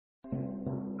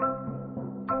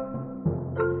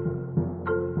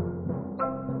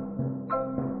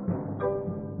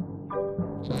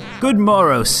Good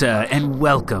morrow, sir, and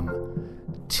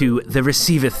welcome to the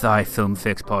Receiveth Thy Film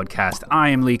Fix podcast. I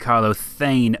am Lee Carlo,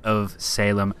 Thane of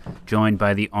Salem, joined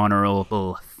by the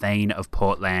Honourable Thane of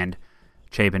Portland,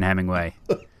 Chapin Hemingway.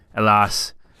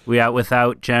 Alas, we are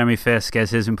without Jeremy Fisk,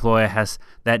 as his employer has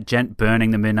that gent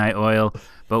burning the midnight oil,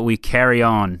 but we carry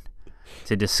on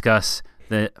to discuss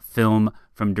the film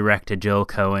from director Joel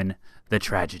Coen, The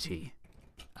Tragedy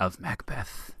of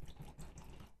Macbeth.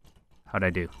 How'd I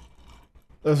do?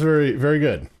 That's very, very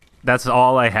good. That's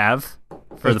all I have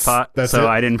for the pot. So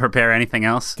I didn't prepare anything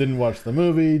else. Didn't watch the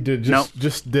movie.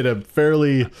 Just did a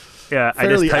fairly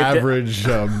average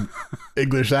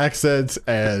English accent,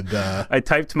 and I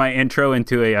typed my intro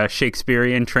into a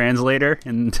Shakespearean translator,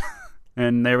 and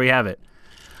there we have it.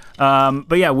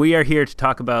 But yeah, we are here to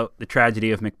talk about The Tragedy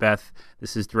of Macbeth.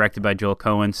 This is directed by Joel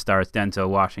Coen, stars Denzel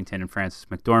Washington and Frances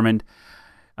McDormand.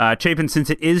 Chapin,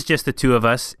 since it is just the two of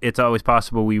us, it's always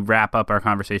possible we wrap up our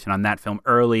conversation on that film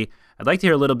early. I'd like to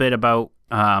hear a little bit about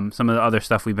some of the other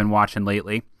stuff we've been watching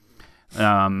lately.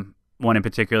 One in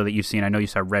particular that you've seen, I know you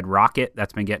saw Red Rocket.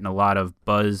 That's been getting a lot of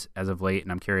buzz as of late,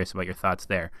 and I'm curious about your thoughts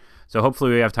there. So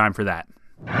hopefully we have time for that.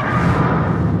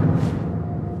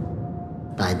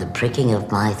 By the pricking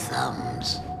of my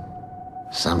thumbs,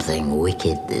 something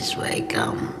wicked this way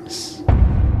comes.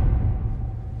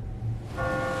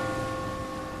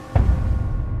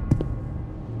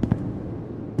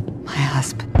 My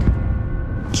husband.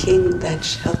 King that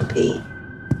shall be.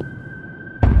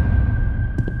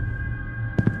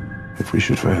 If we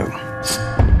should fail.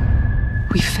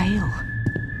 We fail.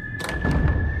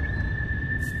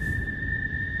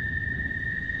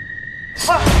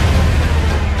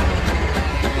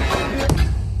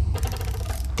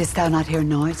 Didst thou not hear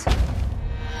noise?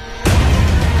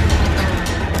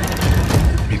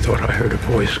 Methought I heard a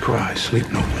voice cry,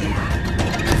 sleep no more.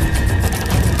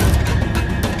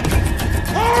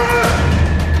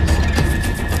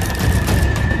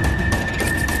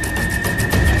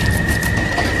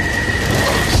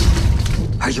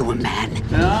 Are you a man?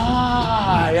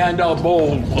 Aye, and a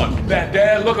bold one, that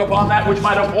dare look upon that which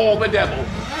might appall the devil.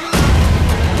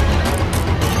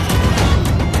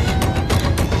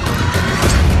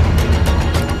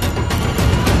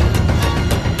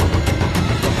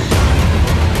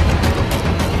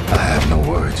 I have no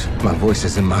words. My voice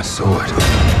is in my sword.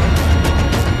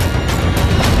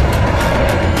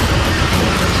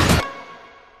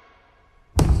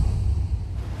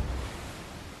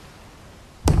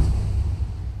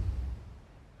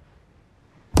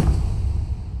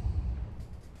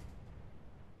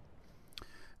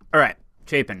 All right,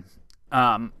 Chapin.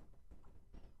 I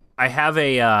have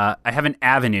an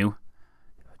avenue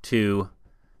to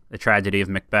The Tragedy of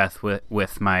Macbeth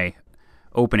with my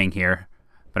opening here,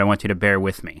 but I want you to bear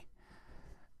with me.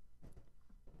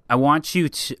 I want you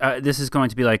to. This is going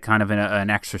to be like kind of an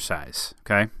exercise,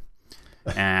 okay?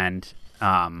 And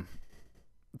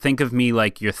think of me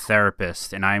like your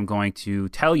therapist, and I am going to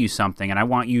tell you something, and I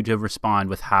want you to respond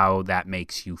with how that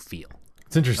makes you feel.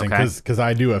 It's interesting because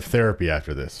I do have therapy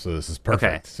after this, so this is perfect.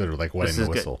 Okay. Sort of like wetting the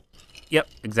whistle. Good. Yep,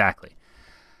 exactly.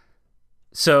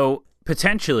 So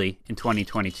potentially in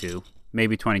 2022,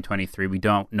 maybe 2023, we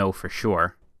don't know for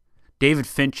sure, David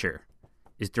Fincher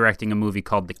is directing a movie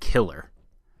called The Killer,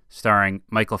 starring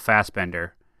Michael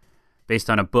Fassbender, based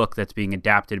on a book that's being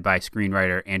adapted by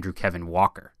screenwriter Andrew Kevin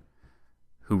Walker,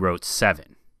 who wrote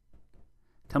Seven.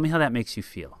 Tell me how that makes you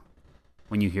feel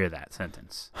when you hear that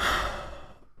sentence.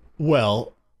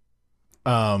 Well,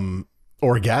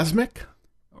 orgasmic?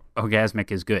 Orgasmic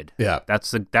is good. Yeah.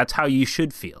 That's how you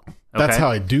should feel. Okay? That's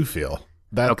how I do feel.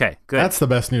 Okay, good. That's the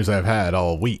best news I've had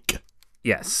all week.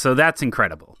 Yes, so that's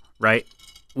incredible, right?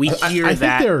 We hear I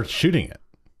that. think they're shooting it.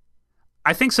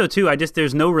 I think so too.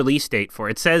 There's no release date for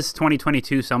it. It says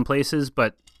 2022 some places,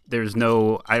 but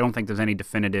I don't think there's any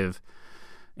definitive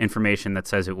information that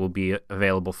says it will be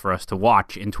available for us to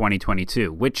watch in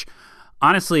 2022, which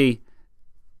honestly,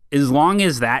 as long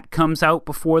as that comes out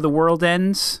before the world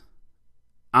ends,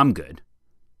 I'm good.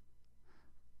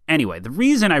 Anyway, the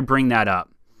reason I bring that up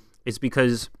is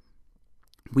because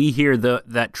we hear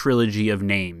that trilogy of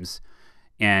names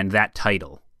and that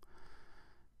title,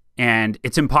 and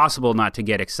it's impossible not to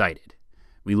get excited.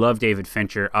 We love David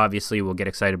Fincher. Obviously, we'll get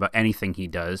excited about anything he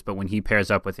does, but when he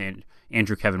pairs up with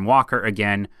Andrew Kevin Walker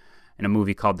again in a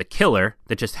movie called The Killer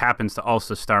that just happens to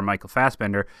also star Michael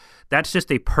Fassbender, that's just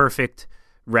a perfect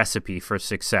recipe for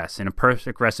success and a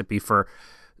perfect recipe for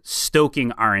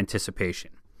stoking our anticipation.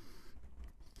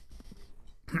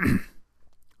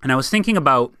 And I was thinking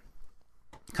about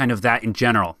kind of that in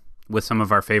general with some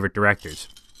of our favorite directors.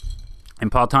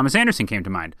 And Paul Thomas Anderson came to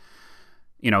mind.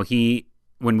 You know,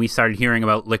 when we started hearing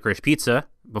about Licorice Pizza,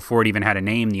 before it even had a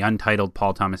name, the untitled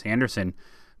Paul Thomas Anderson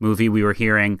movie, we were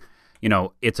hearing,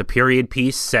 it's a period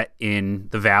piece set in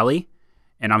the Valley.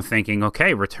 And I'm thinking,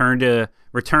 okay, return to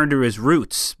his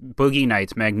roots, Boogie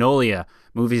Nights, Magnolia,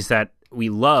 movies that we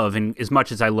love. And as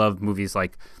much as I love movies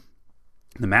like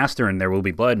The Master and There Will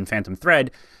Be Blood and Phantom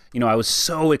Thread, I was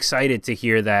so excited to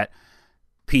hear that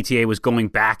PTA was going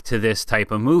back to this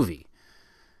type of movie.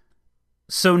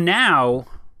 So now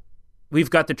we've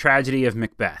got the Tragedy of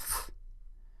Macbeth,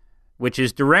 which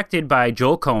is directed by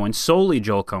Joel Coen, solely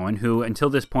Joel Coen, who until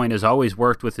this point has always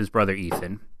worked with his brother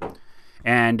Ethan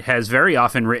and has very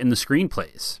often written the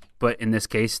screenplays, but in this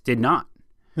case did not.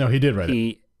 No, he did write it.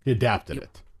 He adapted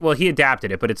it. Well, he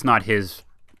adapted it, but it's not his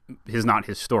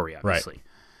story, obviously.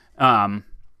 Right.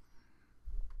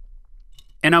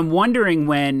 And I'm wondering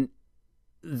when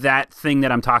that thing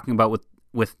that I'm talking about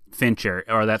with Fincher,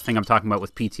 or that thing I'm talking about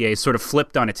with PTA, is sort of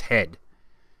flipped on its head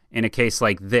in a case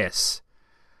like this,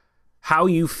 how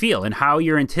you feel and how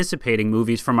you're anticipating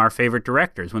movies from our favorite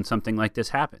directors when something like this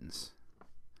happens.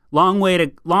 Long way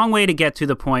to get to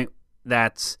the point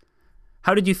that's,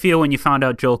 how did you feel when you found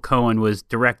out Joel Coen was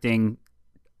directing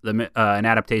an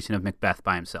adaptation of Macbeth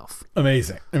by himself?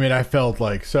 Amazing. I mean, I felt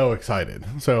like so excited.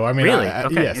 So, I mean, really?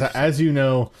 Yes, as you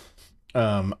know,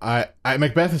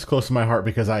 Macbeth is close to my heart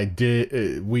because I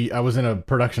was in a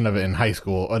production of it in high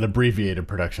school, an abbreviated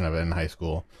production of it in high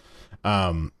school.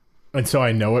 And so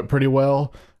I know it pretty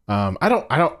well. I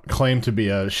don't claim to be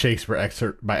a Shakespeare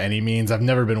expert by any means. I've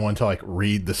never been one to like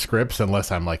read the scripts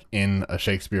unless I'm like in a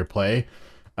Shakespeare play.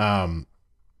 And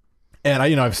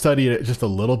I've studied it just a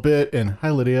little bit. And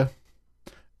hi, Lydia.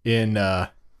 She's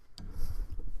not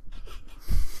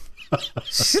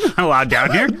allowed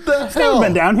down here. She's never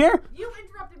been down here. You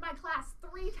interrupted my class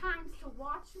 3 times to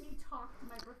watch me talk to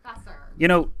my professor.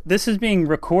 This is being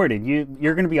recorded.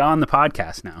 You're going to be on the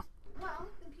podcast now. Well,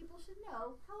 then people should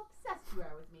know how obsessed you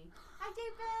are with me. Hi,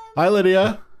 David. Hi,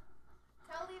 Lydia.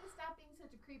 Tell Lee to stop being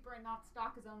such a creeper and not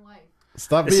stalk his own life.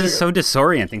 This is so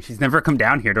disorienting. She's never come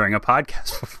down here during a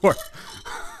podcast before.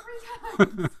 3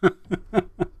 times.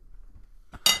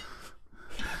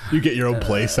 You get your own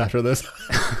place after this.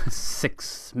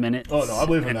 6 minutes. Oh no, I'm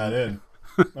leaving that in.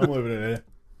 I'm leaving it in.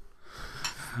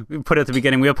 We put it at the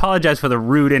beginning. We apologize for the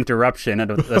rude interruption at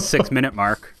the 6-minute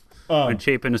mark when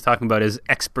Chapin is talking about his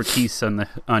expertise on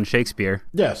Shakespeare.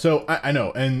 Yeah, so I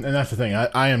know, and that's the thing.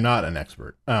 I am not an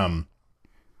expert. I've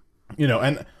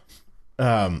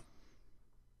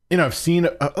seen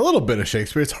a little bit of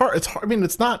Shakespeare. It's hard. I mean,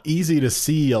 it's not easy to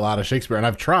see a lot of Shakespeare, and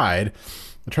I've tried.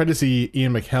 I tried to see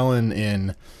Ian McKellen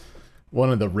in one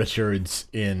of the Richards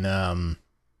in London,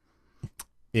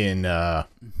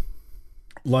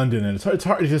 and it's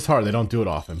hard. It's just hard. They don't do it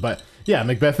often. But yeah,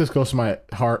 Macbeth is close to my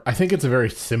heart. I think it's a very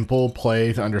simple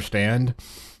play to understand.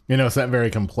 It's not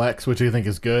very complex, which I think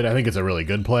is good. I think it's a really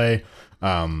good play.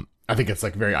 I think it's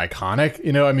like very iconic.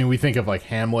 I mean, we think of like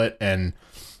Hamlet and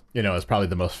it's probably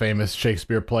the most famous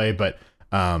Shakespeare play, but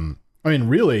I mean,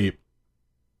 really,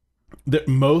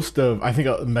 I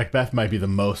think Macbeth might be the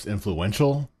most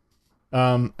influential.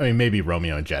 I mean, maybe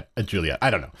Romeo and Juliet. I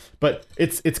don't know, but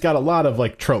it's got a lot of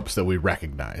like tropes that we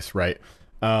recognize, right?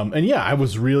 And yeah, I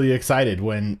was really excited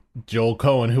when Joel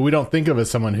Coen, who we don't think of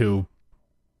as someone who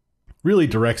really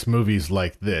directs movies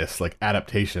like this, like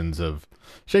adaptations of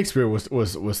Shakespeare,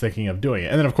 was thinking of doing it.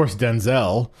 And then of course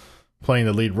Denzel playing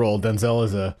the lead role. Denzel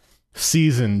is a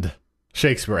seasoned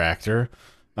Shakespeare actor.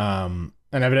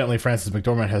 And evidently Frances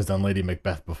McDormand has done Lady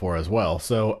Macbeth before as well.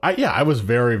 So I was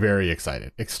very, very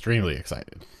excited. Extremely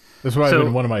excited. This would have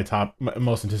been one of my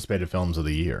most anticipated films of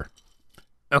the year.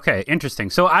 Okay, interesting.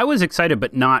 So I was excited,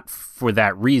 but not for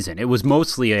that reason. It was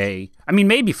mostly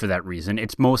maybe for that reason.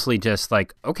 It's mostly just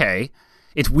like, okay,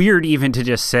 it's weird even to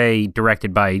just say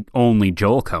directed by only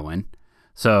Joel Coen.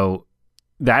 So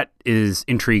that is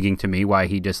intriguing to me, why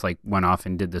he just like went off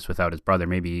and did this without his brother.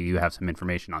 Maybe you have some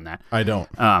information on that. I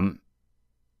don't.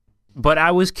 But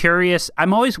I was curious.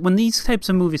 When these types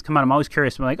of movies come out, I'm always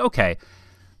curious. I'm like, okay,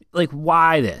 like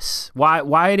why this?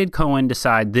 Why did Coen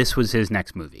decide this was his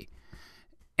next movie?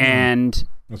 And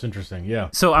that's interesting. Yeah.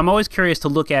 So I'm always curious to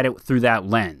look at it through that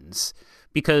lens,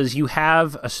 because you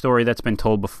have a story that's been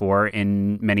told before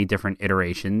in many different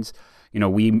iterations.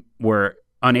 We were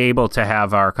unable to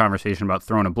have our conversation about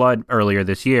Throne of Blood earlier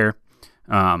this year.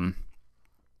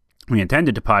 We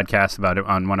intended to podcast about it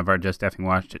on one of our Just Effing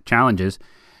Watched It challenges.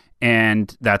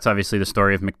 And that's obviously the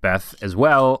story of Macbeth as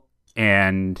well.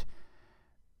 And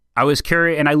I was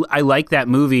curious, and I like that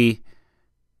movie,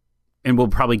 and we'll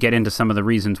probably get into some of the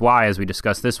reasons why as we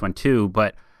discuss this one too.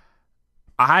 But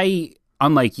I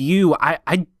unlike you,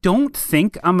 I don't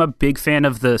think I'm a big fan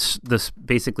of this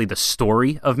basically the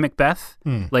story of Macbeth.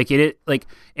 Like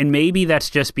and maybe that's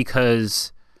just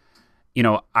because,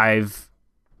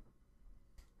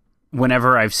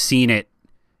 whenever I've seen it,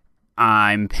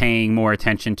 I'm paying more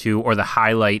attention to, or the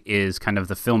highlight is kind of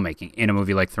the filmmaking in a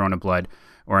movie like Throne of Blood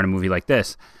or in a movie like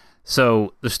this.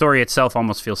 So the story itself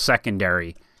almost feels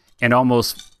secondary and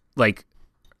almost like,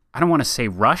 I don't want to say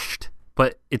rushed,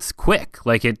 but it's quick.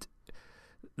 Like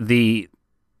the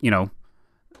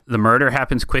murder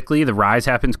happens quickly, the rise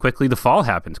happens quickly, the fall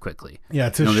happens quickly. Yeah,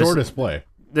 it's his shortest play.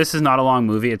 This is not a long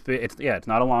movie. It's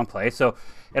not a long play. So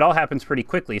it all happens pretty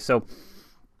quickly. So,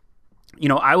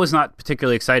 I was not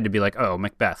particularly excited to be like, oh,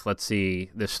 Macbeth, let's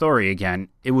see this story again.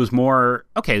 It was more,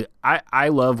 okay, I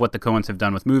love what the Coens have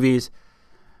done with movies.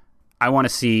 I want to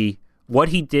see what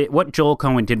he did, what Joel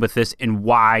Coen did with this and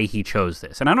why he chose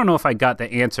this. And I don't know if I got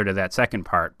the answer to that second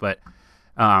part, but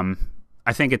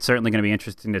I think it's certainly going to be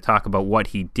interesting to talk about what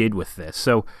he did with this.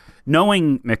 So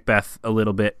knowing Macbeth a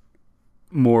little bit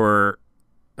more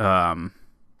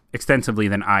extensively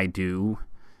than I do,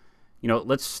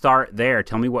 let's start there.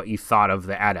 Tell me what you thought of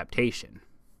the adaptation.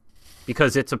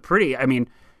 Because it's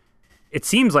it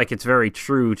seems like it's very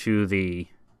true to the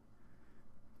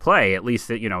play, at least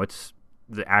that, it's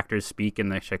the actors speak in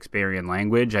the Shakespearean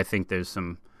language. I think there's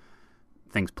some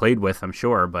things played with, I'm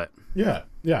sure, but yeah.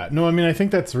 No, I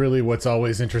think that's really what's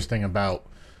always interesting about,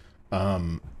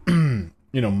 modern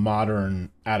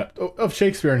of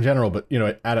Shakespeare in general, but,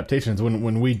 adaptations.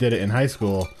 When we did it in high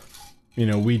school,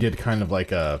 we did kind of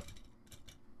like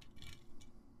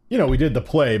we did the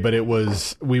play, but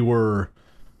we were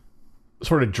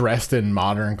sort of dressed in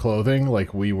modern clothing.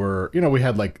 Like we were, we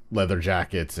had like leather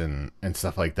jackets and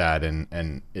stuff like that.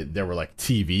 And there were like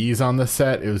TVs on the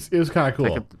set. It was kind of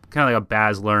cool. Kind of like a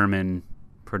Baz Luhrmann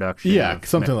production. Yeah.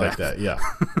 Something Macbeth. Like that. Yeah.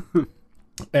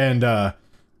 And,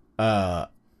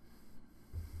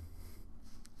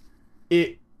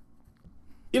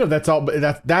 that's all,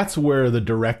 but that's where the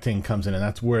directing comes in, and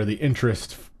that's where the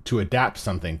interest to adapt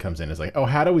something comes in. Is like, oh,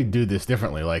 how do we do this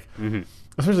differently? Like,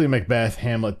 especially Macbeth,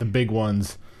 Hamlet, the big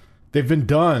ones, they've been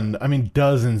done,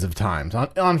 dozens of times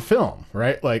on film,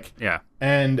 right? Like, yeah.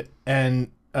 And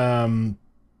there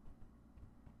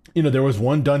was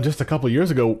one done just a couple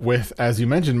years ago with, as you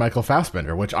mentioned, Michael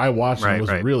Fassbender, which I watched and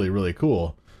was really, really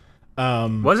cool.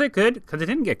 Was it good? Because it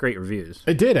didn't get great reviews.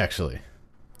 It did, actually.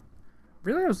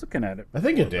 Really? I was looking at it. I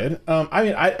think it did.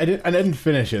 I didn't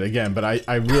finish it again, but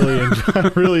I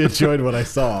really enjoyed what I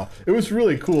saw. It was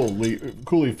really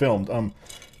coolly filmed.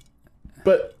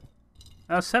 But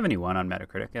 71 on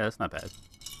Metacritic. Yeah, that's not bad.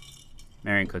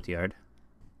 Marion Cotillard.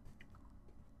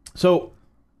 So,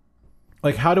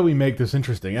 like, how do we make this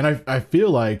interesting? And I feel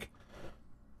like,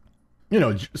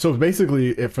 so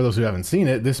basically, for those who haven't seen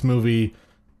it, this movie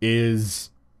is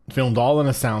filmed all on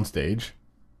a soundstage.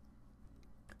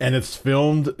 And it's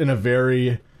filmed in a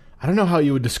very, I don't know how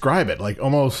you would describe it, like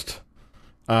almost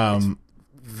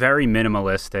very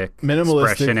minimalistic,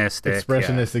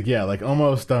 expressionistic, yeah, like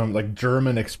almost like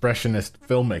German expressionist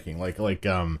filmmaking, like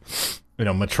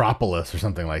Metropolis or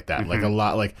something like that. Like a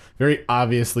lot, like very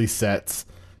obviously sets.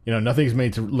 Nothing's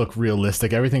made to look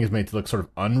realistic. Everything is made to look sort of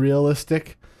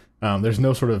unrealistic. There's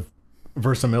no sort of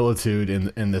verisimilitude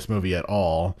in this movie at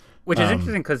all. Which is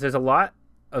interesting because there's a lot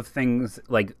of things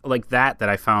like that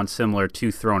I found similar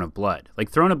to Throne of Blood. Like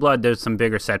Throne of Blood, there's some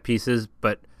bigger set pieces,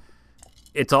 but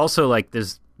it's also like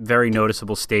there's very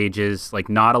noticeable stages, like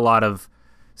not a lot of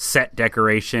set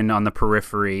decoration on the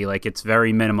periphery. Like it's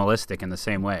very minimalistic in the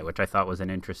same way, which I thought was an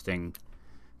interesting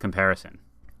comparison.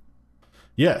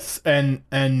 Yes, and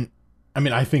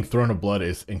I think Throne of Blood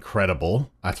is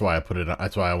incredible. That's why I put it.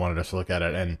 That's why I wanted us to look at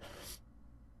it, and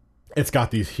it's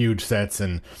got these huge sets.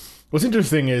 And what's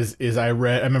interesting is I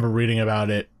remember reading about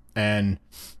it, and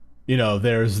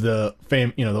there's the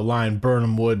the line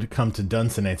 "Burnham wood come to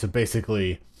Dunsinane." So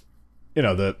basically,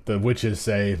 the witches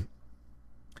say,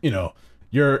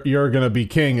 you're gonna be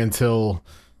king until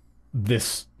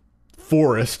this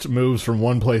forest moves from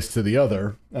one place to the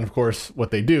other. And of course,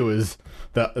 what they do is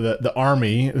the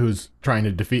army who's trying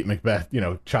to defeat Macbeth,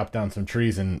 chop down some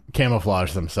trees and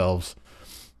camouflage themselves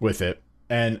with it,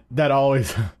 and that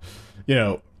always,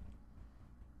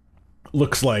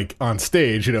 looks like on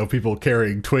stage, people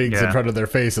carrying twigs in front of their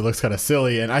face. It looks kind of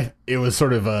silly, and it was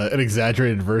sort of an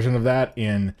exaggerated version of that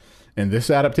in this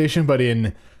adaptation. But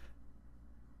in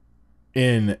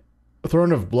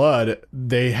Throne of Blood,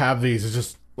 they have these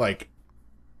just like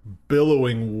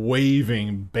billowing,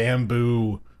 waving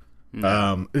bamboo.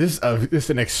 This is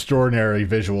an extraordinary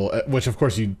visual, which of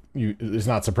course you is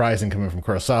not surprising coming from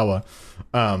Kurosawa.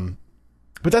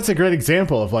 But that's a great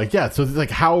example of like, yeah, so it's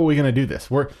like, how are we going to do this?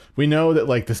 We know that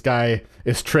like this guy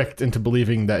is tricked into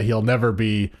believing that he'll never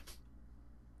be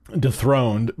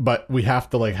dethroned, but we have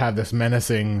to like have this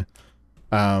menacing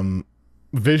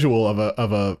visual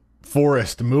of a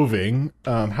forest moving.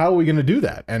 How are we going to do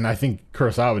that? And I think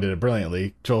Kurosawa did it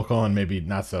brilliantly. Joel Coen maybe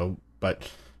not so, but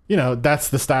you know, that's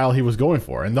the style he was going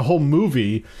for. And the whole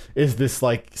movie is this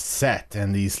like set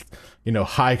and these, you know,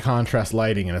 high contrast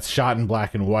lighting, and it's shot in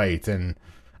black and white. And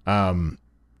yeah,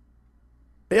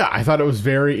 I thought it was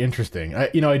very interesting. I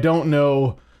don't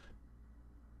know.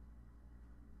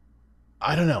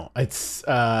 It's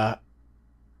I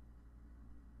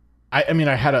mean,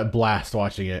 I had a blast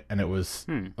watching it, and it was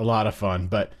a lot of fun.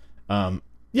 But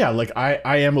yeah, like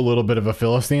I am a little bit of a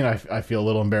Philistine. I feel a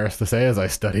little embarrassed to say, as I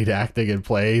studied acting and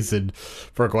plays and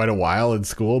for quite a while in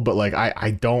school. But like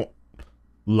I don't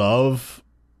love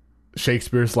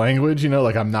Shakespeare's language, you know,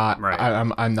 like I'm not right.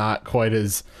 I'm not quite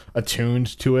as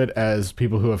attuned to it as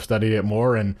people who have studied it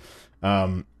more. And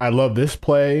I love this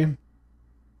play.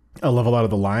 I love a lot of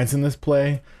the lines in this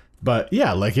play. But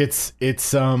yeah, like it's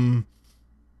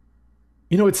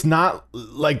you know, it's not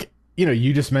like, you know,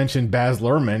 you just mentioned Baz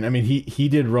Luhrmann. I mean, he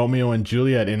did Romeo and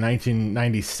Juliet in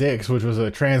 1996, which was a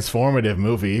transformative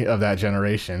movie of that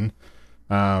generation.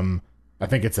 I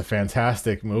think it's a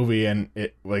fantastic movie, and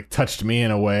it like touched me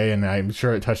in a way, and I'm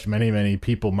sure it touched many, many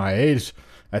people my age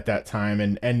at that time,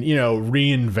 and you know,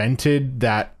 reinvented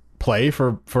that play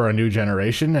for a new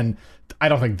generation. And I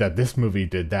don't think that this movie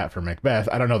did that for Macbeth.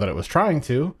 I don't know that it was trying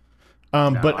to.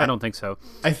 No, but I don't think so.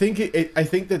 I think I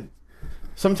think that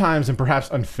sometimes, and perhaps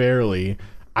unfairly,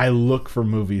 I look for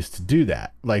movies to do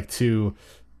that, like to,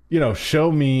 you know,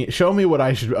 show me what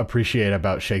I should appreciate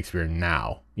about Shakespeare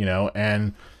now, you know.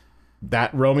 And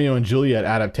that Romeo and Juliet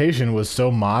adaptation was so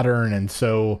modern and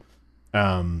so,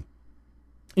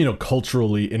 you know,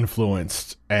 culturally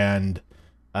influenced, and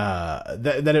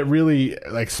that it really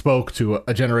like spoke to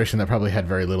a generation that probably had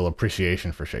very little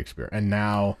appreciation for Shakespeare. And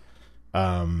now,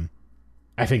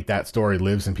 I think that story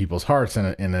lives in people's hearts in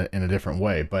a different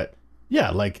way. But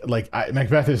yeah,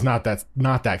 Macbeth is not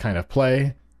that kind of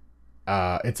play.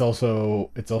 It's also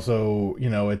you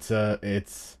know,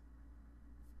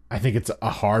 I think it's a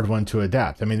hard one to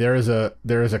adapt. I mean, there is a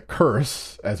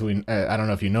curse, as I don't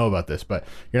know if you know about this, but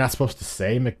you're not supposed to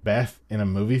say Macbeth in a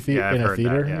movie theater, that,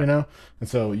 yeah. You know, and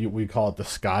so we call it the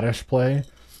Scottish play,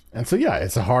 and so yeah,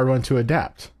 it's a hard one to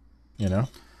adapt. You know,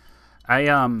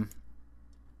 I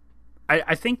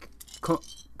think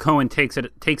Coen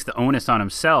takes the onus on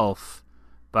himself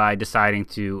by deciding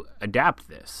to adapt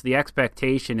this. The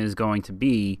expectation is going to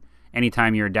be,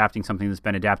 anytime you're adapting something that's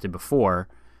been adapted before,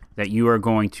 that you are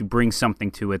going to bring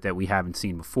something to it that we haven't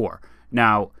seen before.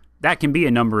 Now, that can be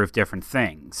a number of different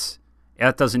things.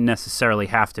 That doesn't necessarily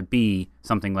have to be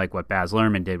something like what Baz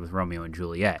Luhrmann did with Romeo and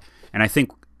Juliet. And I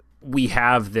think we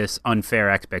have this unfair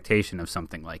expectation of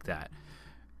something like that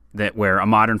where a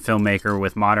modern filmmaker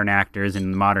with modern actors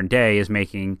in the modern day is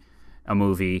making a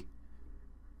movie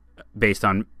based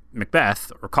on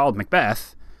Macbeth, or called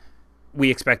Macbeth.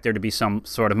 We expect there to be some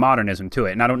sort of modernism to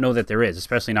it. And I don't know that there is,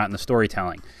 especially not in the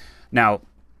storytelling. Now,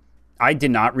 I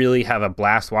did not really have a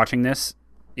blast watching this.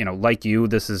 You know, like you,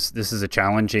 this is a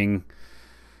challenging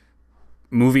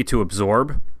movie to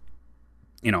absorb.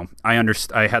 You know, I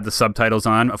had the subtitles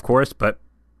on, of course, but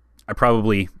I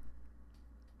probably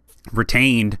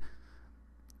retained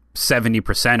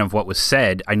 70% of what was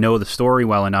said. I know the story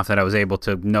well enough that I was able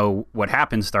to know what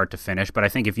happened start to finish, but I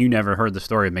think if you never heard the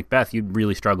story of Macbeth, you'd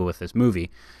really struggle with this movie.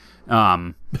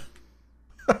 So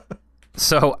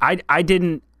I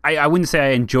wouldn't say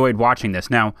I enjoyed watching this.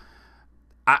 Now,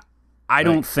 I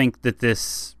don't think that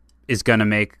this is going to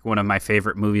make one of my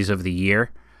favorite movies of the year,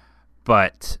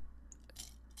 but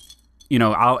you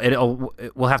know,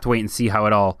 we'll have to wait and see how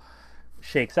it all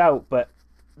shakes out. But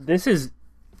this is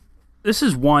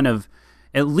one of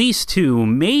at least two,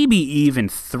 maybe even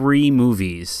three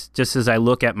movies, just as I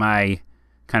look at my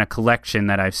kind of collection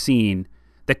that I've seen,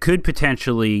 that could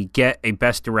potentially get a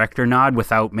Best Director nod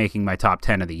without making my top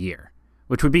 10 of the year,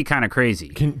 which would be kind of crazy.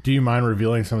 Do you mind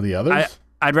revealing some of the others?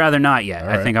 I'd rather not yet.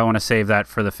 Right. I think I want to save that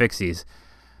for the Fixies.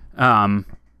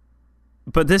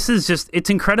 But this is it's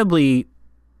incredibly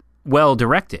well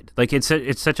directed. Like it's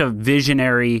such a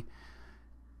visionary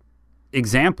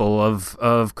example of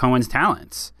Coen's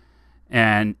talents,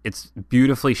 and it's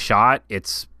beautifully shot.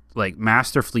 It's like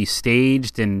masterfully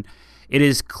staged, and it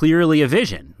is clearly a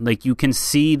vision. Like you can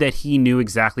see that he knew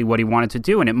exactly what he wanted to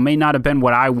do, and it may not have been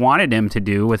what I wanted him to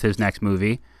do with his next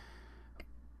movie,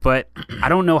 but I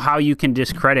don't know how you can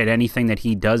discredit anything that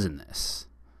he does in this,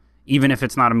 even if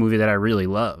it's not a movie that I really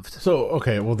loved. So,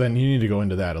 okay, well then you need to go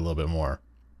into that a little bit more.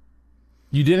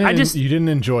 You you didn't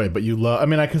enjoy it, but you love. I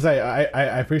mean, because I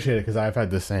appreciate it because I've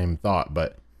had the same thought,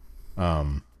 but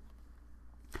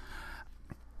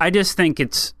I just think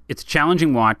it's a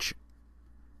challenging watch.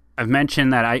 I've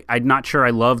mentioned that I'm not sure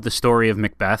I love the story of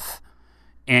Macbeth,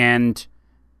 and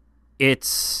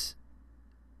it's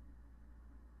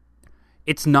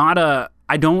not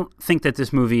I don't think that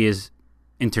this movie is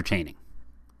entertaining,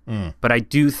 but I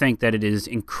do think that it is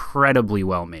incredibly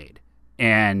well made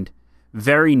and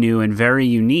very new and very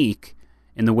unique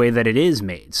in the way that it is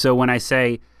made. So when I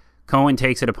say Coen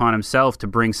takes it upon himself to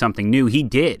bring something new, he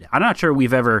did. I'm not sure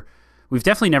we've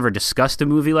definitely never discussed a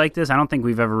movie like this. I don't think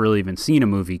we've ever really even seen a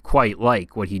movie quite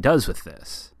like what he does with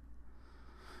this.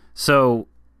 So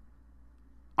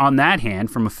on that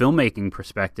hand, from a filmmaking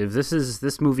perspective,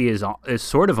 this movie is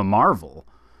sort of a marvel,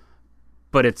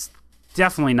 but it's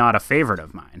definitely not a favorite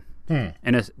of mine.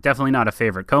 And it's definitely not a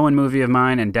favorite Coen movie of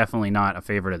mine, and definitely not a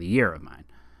favorite of the year of mine.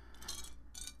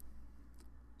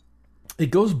 It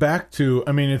goes back to,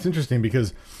 I mean, it's interesting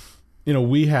because,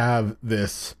 we have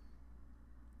this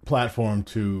platform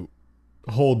to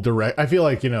hold direct. I feel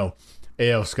like,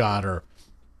 A.O. Scott or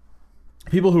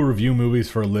people who review movies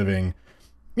for a living,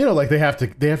 like they have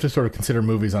to sort of consider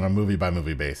movies on a movie by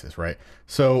movie basis, right?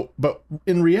 So, but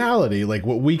in reality, like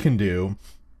what we can do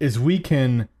is we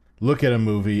can look at a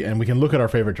movie and we can look at our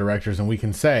favorite directors and we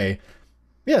can say,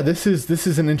 yeah, this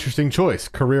is an interesting choice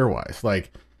career-wise.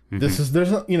 Like there's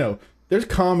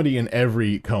comedy in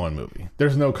every Coen movie.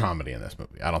 There's no comedy in this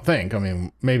movie, I don't think. I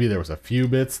mean, maybe there was a few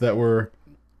bits that were.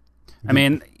 I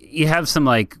mean, you have some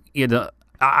I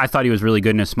thought he was really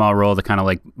good in a small role, the kind of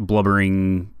like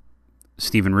blubbering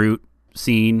Stephen Root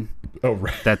scene. Oh,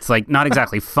 right. That's like not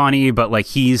exactly funny, but like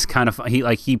he's kind of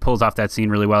he pulls off that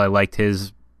scene really well. I liked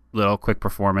his little quick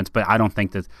performance, but I don't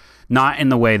think that, not in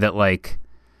the way that like,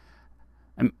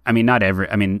 I mean,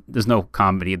 there's no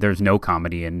comedy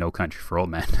in No Country for Old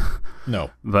Men. No.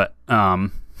 But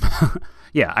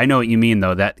yeah, I know what you mean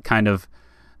though. That kind of,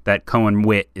 that Coen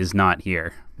wit is not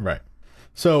here. Right.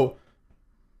 So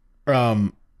I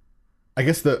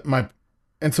guess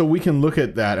and so we can look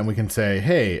at that and we can say,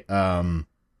 hey,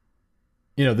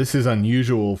 this is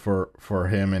unusual for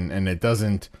him, and it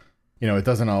doesn't, it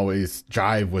doesn't always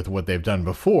jive with what they've done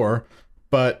before,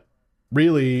 but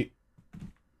really,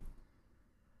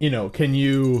 can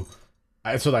you,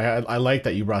 so I like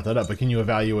that you brought that up, but can you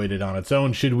evaluate it on its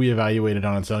own? Should we evaluate it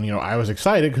on its own? I was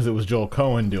excited because it was Joel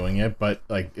Coen doing it, but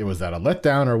like, was that a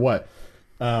letdown or what?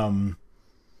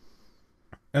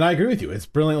 And I agree with you. It's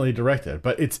brilliantly directed,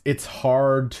 but it's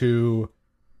hard to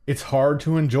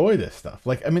enjoy this stuff.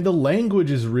 Like, I mean, the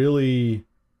language is really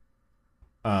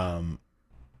hard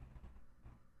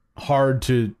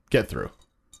to get through.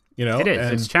 It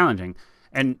is. It's challenging,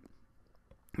 and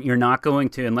you're not going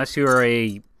to, unless you are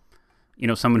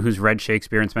someone who's read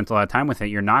Shakespeare and spent a lot of time with it,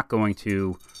 you're not going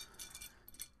to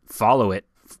follow it.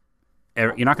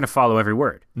 You're not going to follow every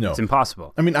word. No. It's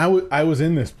impossible. I mean, I was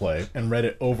in this play and read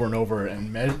it over and over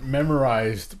and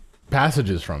memorized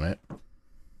passages from it,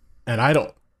 and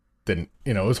it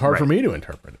was hard for me to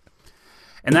interpret it.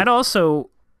 And that also,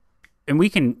 and we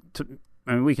can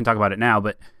talk about it now,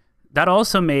 but that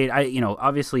also made,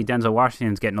 obviously Denzel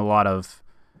Washington's getting a lot of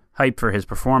hype for his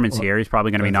performance here. He's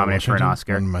probably going to be nominated for an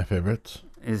Oscar. One of my favorites.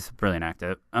 He's a brilliant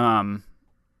actor. And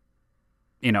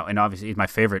obviously he's my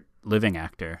favorite living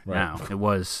actor now. It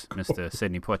was Mr.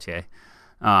 Sidney Poitier.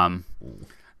 But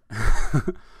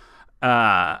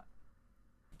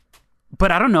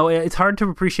I don't know. It's hard to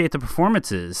appreciate the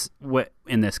performances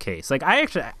in this case. Like,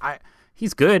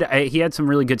 he's good. He had some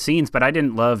really good scenes, but I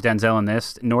didn't love Denzel in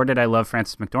this, nor did I love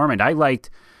Frances McDormand. I liked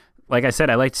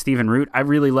Stephen Root. I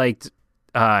really liked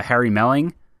Harry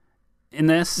Melling in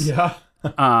this. Yeah.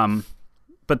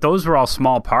 But those were all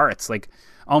small parts, like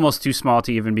almost too small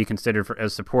to even be considered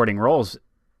as supporting roles.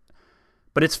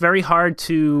 But it's very hard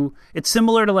to. It's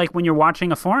similar to like when you're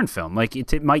watching a foreign film. Like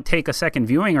it might take a second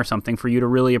viewing or something for you to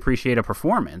really appreciate a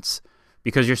performance,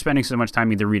 because you're spending so much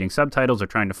time either reading subtitles or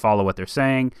trying to follow what they're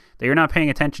saying that you're not paying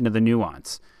attention to the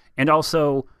nuance. And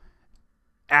also,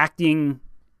 acting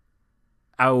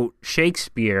out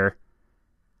Shakespeare,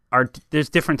 there's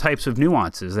different types of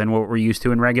nuances than what we're used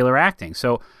to in regular acting.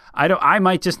 So I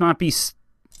might just not be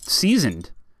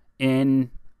seasoned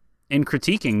in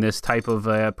critiquing this type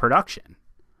of production.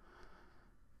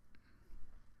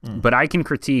 But I can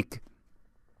critique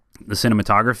the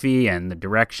cinematography and the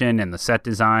direction and the set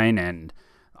design and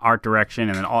art direction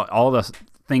and all the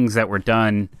things that were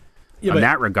done in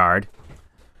that regard.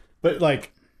 But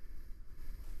like,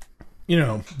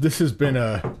 this has been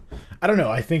I don't know.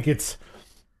 I think it's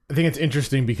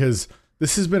interesting because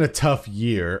this has been a tough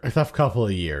couple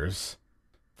of years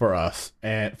for us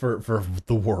and for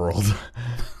the world.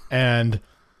 And,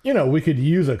 we could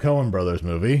use a Coen Brothers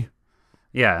movie.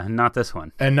 Yeah, not this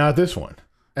one. And not this one.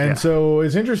 And so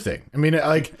it's interesting. I mean,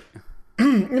 like,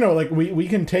 we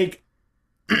can take...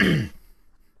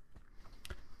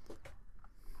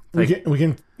 we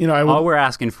can, all we're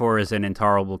asking for is an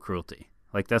intolerable cruelty.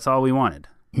 Like, that's all we wanted.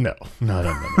 No.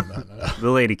 The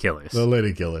Lady Killers. The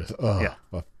Lady Killers. Oh. Yeah.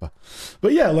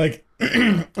 But yeah, like,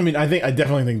 I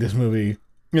definitely think this movie,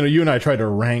 you and I tried to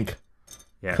rank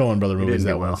Coen Brother movies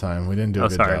that one time. We didn't do a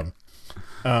good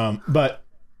job. But,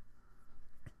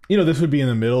 this would be in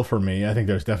the middle for me. I think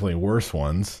there's definitely worse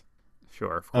ones.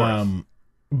 Sure, of course.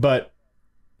 But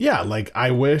yeah, like,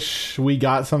 I wish we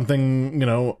got something,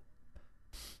 the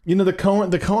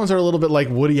Coens are a little bit like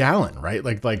Woody Allen, right?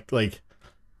 Like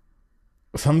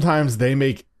sometimes they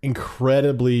make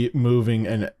incredibly moving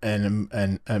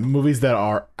and movies that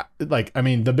are like, I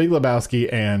mean, The Big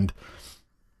Lebowski and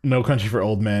No Country for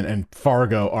Old Men and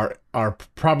Fargo are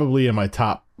probably in my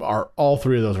top. All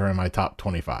three of those are in my top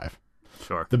 25.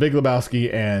 Sure. The Big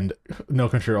Lebowski and No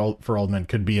Country for Old Men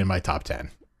could be in my top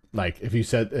 10. Like, if you.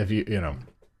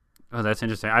 Oh, that's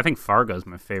interesting. I think Fargo's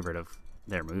my favorite of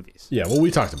their movies. Yeah, well,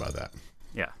 we talked about that.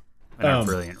 Yeah, and our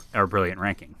brilliant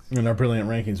rankings. And our brilliant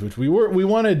rankings, which we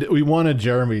wanted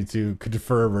Jeremy to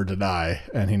confirm or deny,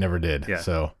 and he never did. Yeah.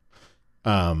 So,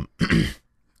 probably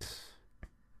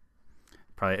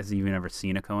has he even ever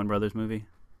seen a Coen Brothers movie?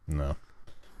 No.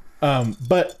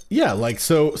 But yeah, like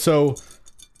so.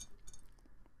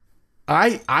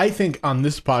 I think on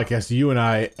this podcast, you and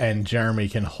I and Jeremy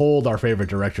can hold our favorite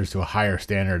directors to a higher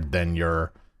standard than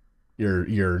your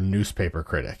newspaper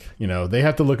critic. They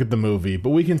have to look at the movie,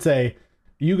 but we can say,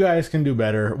 you guys can do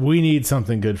better. We need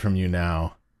something good from you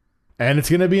now. And it's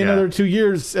going to be another 2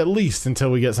 years at least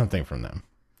until we get something from them.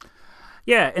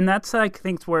 Yeah, and that's, I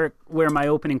think, where my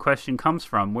opening question comes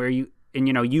from, where you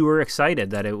were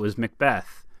excited that it was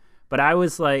Macbeth. But I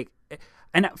was like,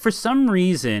 and for some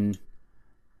reason,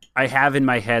 I have in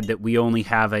my head that we only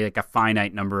have a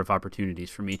finite number of opportunities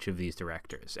from each of these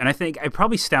directors. And I think it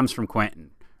probably stems from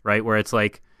Quentin, right? Where it's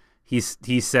like he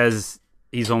says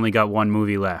he's only got one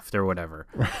movie left or whatever.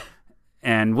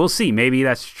 And we'll see. Maybe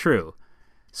that's true.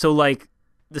 So, like,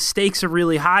 the stakes are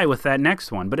really high with that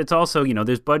next one. But it's also,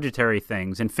 there's budgetary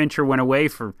things. And Fincher went away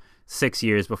for 6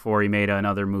 years before he made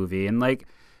another movie. And, like,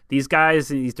 these guys,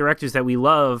 these directors that we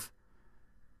love,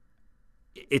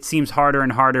 it seems harder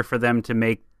and harder for them to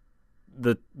make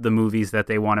the movies that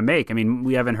they want to make. I mean,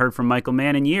 we haven't heard from Michael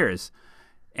Mann in years.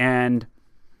 And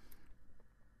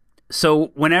so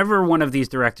whenever one of these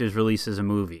directors releases a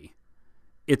movie,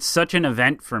 it's such an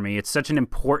event for me. It's such an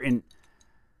important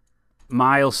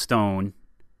milestone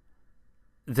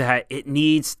that it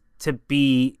needs to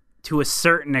be, to a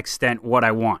certain extent, what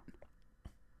I want.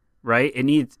 Right? It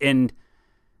needs, and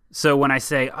so when I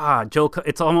say, Joel,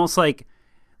 it's almost like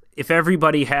if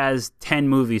everybody has 10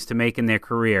 movies to make in their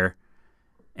career,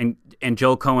 and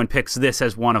Joel Coen picks this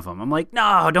as one of them. I'm like,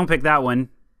 no, don't pick that one.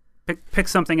 Pick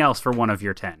something else for one of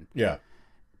your 10. Yeah.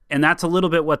 And that's a little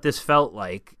bit what this felt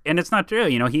like. And it's not true.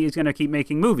 He's going to keep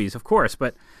making movies, of course.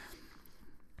 But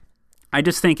I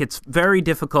just think it's very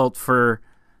difficult for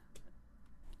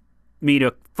me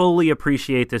to fully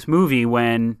appreciate this movie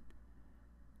when,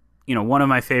 one of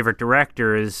my favorite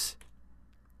directors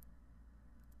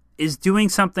is doing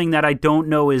something that I don't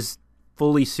know is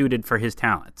fully suited for his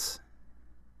talents.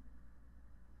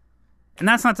 And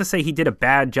that's not to say he did a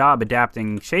bad job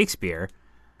adapting Shakespeare.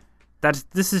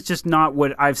 This is just not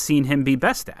what I've seen him be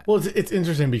best at. Well, it's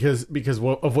interesting because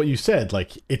of what you said.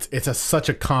 Like, it's such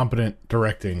a competent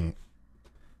directing.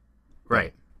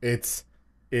 Right. It's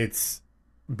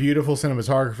beautiful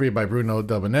cinematography by Bruno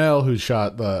Delbonnel, who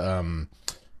shot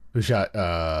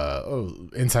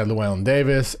Inside Llewellyn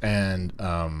Davis and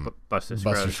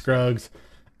Buster Scruggs,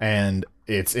 and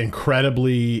it's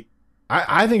incredibly.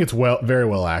 I think it's very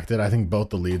well acted. I think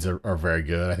both the leads are very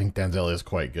good. I think Denzel is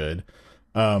quite good.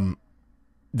 The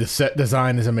set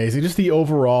design is amazing. Just the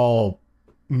overall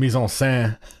mise en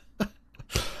scène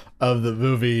of the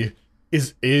movie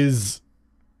is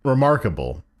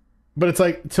remarkable. But it's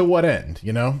like, to what end,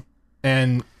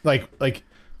 And like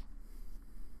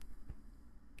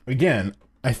again,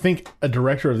 I think a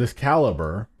director of this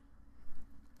caliber,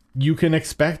 you can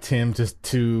expect him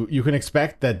you can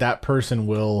expect that person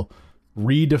will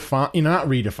redefine, not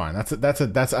redefine.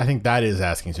 That's I think that is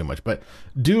asking too much, but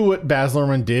do what Baz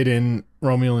Luhrmann did in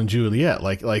Romeo and Juliet.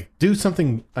 Like do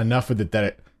something enough with it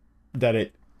that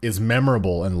it is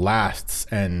memorable and lasts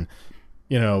and,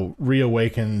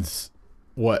 reawakens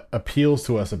what appeals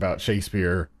to us about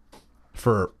Shakespeare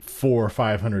for 400 or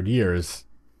 500 years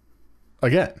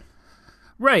again.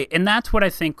 Right, and that's what I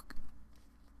think.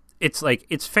 It's like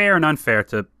it's fair and unfair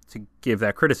to give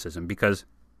that criticism because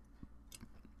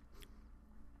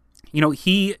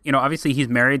obviously he's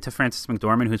married to Frances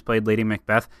McDormand, who's played Lady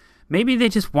Macbeth. Maybe they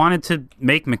just wanted to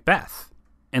make Macbeth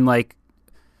and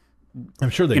I'm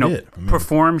sure they did.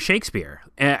 Perform Shakespeare,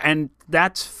 and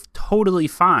that's totally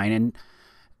fine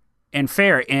and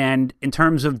fair. And in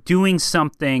terms of doing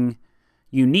something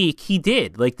unique, he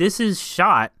did. This is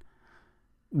shot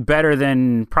better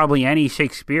than probably any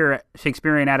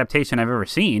Shakespearean adaptation I've ever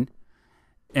seen,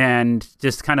 and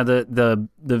just kind of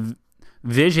the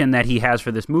vision that he has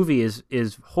for this movie is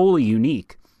wholly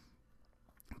unique.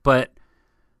 But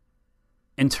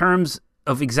in terms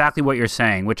of exactly what you're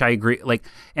saying, which I agree,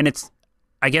 and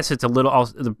I guess it's a little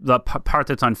also, the part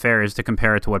that's unfair is to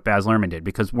compare it to what Baz Luhrmann did,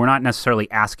 because we're not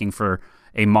necessarily asking for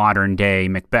a modern day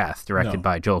Macbeth directed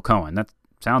by Joel Coen. That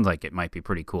sounds like it might be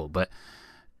pretty cool, but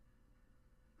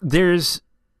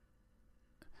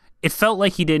it felt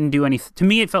like he didn't do anything. To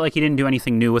me, it felt like he didn't do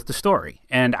anything new with the story.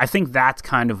 And I think that's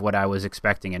kind of what I was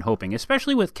expecting and hoping,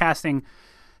 especially with casting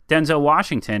Denzel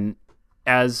Washington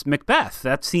as Macbeth.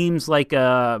 That seems like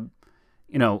a,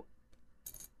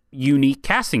 unique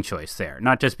casting choice there.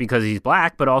 Not just because he's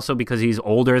black, but also because he's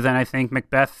older than I think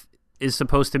Macbeth is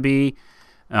supposed to be.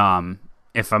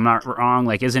 If I'm not wrong,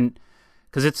 because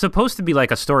it's supposed to be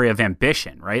like a story of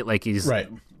ambition, right? Like he's right.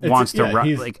 Wants to run.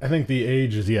 I think the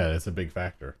age is it's a big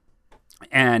factor,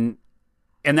 and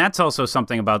that's also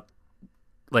something about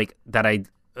that I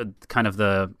kind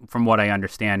of from what I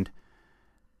understand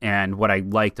and what I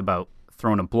liked about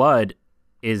Throne of Blood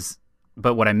is,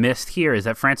 but what I missed here is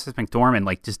that Frances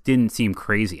McDormand just didn't seem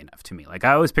crazy enough to me. I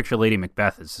always picture Lady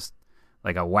Macbeth as just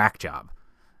a whack job,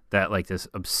 that this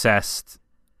obsessed,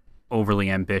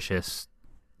 overly ambitious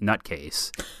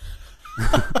nutcase.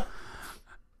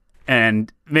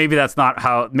 And maybe that's not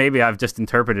how, maybe I've just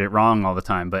interpreted it wrong all the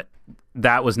time, but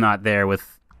that was not there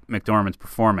with McDormand's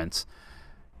performance.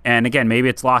 And again, maybe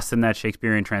it's lost in that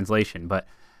Shakespearean translation, but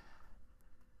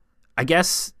I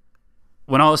guess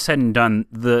when all is said and done,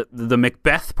 the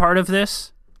Macbeth part of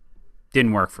this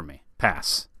didn't work for me.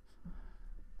 Pass.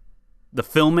 The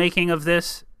filmmaking of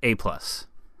this, A+.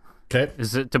 Okay.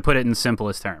 Is it, to put it in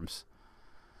simplest terms.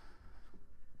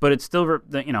 But it's still,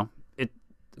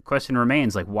 the question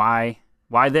remains, why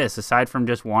this, aside from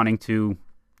just wanting to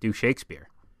do Shakespeare?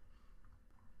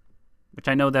 Which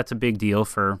I know that's a big deal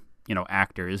for,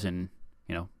 actors and,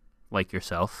 like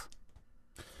yourself.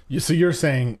 So you're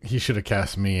saying he should have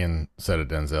cast me instead of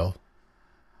Denzel?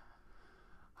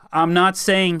 I'm not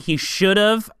saying he should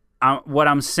have. What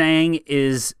I'm saying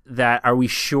is that, are we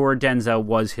sure Denzel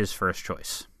was his first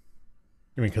choice?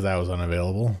 You mean because I was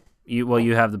unavailable?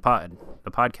 You have the podcast.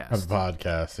 I have a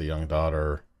podcast, a young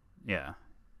daughter. Yeah.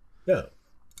 Yeah.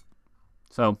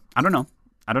 So I don't know.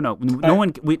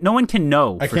 No one can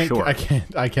know for sure.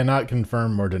 I cannot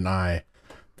confirm or deny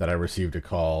that I received a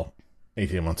call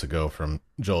 18 months ago from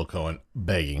Joel Coen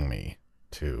begging me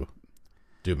to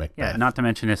do Macbeth. Yeah, not to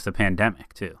mention it's the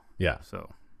pandemic too. Yeah.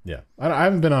 So yeah, I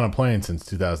haven't been on a plane since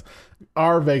 2000.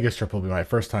 Our Vegas trip will be my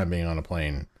first time being on a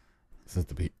plane since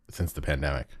the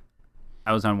pandemic.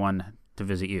 I was on one to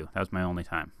visit you. That was my only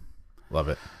time. Love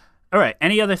it. All right.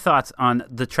 Any other thoughts on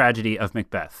the tragedy of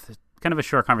Macbeth? Kind of a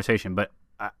short conversation, but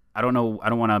I don't know. I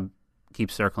don't want to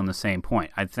keep circling the same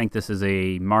point. I think this is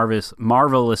a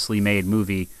marvelously made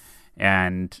movie,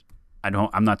 and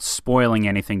I'm not spoiling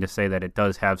anything to say that it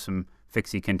does have some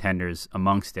Fixie contenders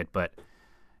amongst it, but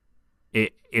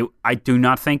I do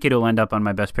not think it'll end up on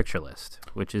my best picture list,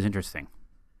 which is interesting.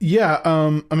 Yeah.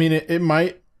 I mean, it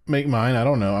might make mine. I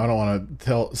don't know. I don't want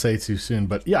to say too soon,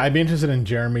 but yeah, I'd be interested in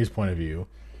Jeremy's point of view.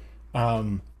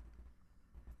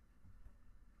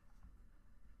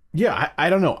 Yeah, I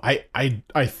don't know. I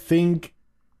think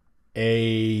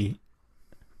a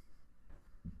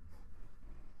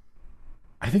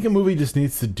movie just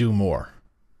needs to do more.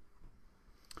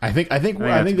 I think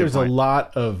there's a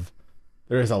lot of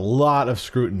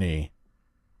scrutiny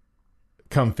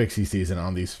come Fixie season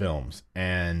on these films,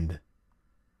 and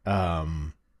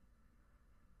I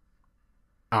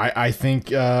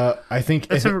think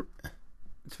it's a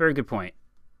very good point.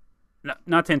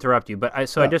 Not to interrupt you, but I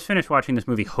just finished watching this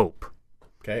movie Hope,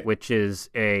 which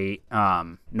is a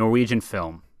Norwegian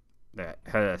film that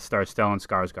stars Stellan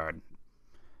Skarsgård.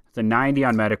 It's a 90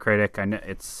 on Metacritic. I know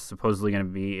it's supposedly going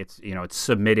to be it's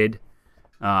submitted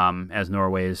as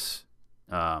Norway's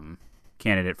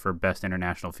candidate for best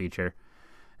international feature.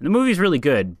 And the movie's really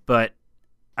good, but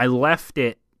I left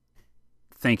it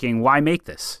thinking, why make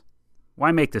this?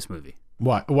 Why make this movie?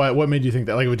 Why? What made you think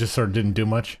that? Like it just sort of didn't do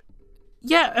much?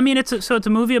 Yeah, I mean, it's a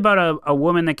movie about a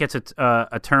woman that gets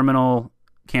a terminal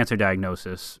cancer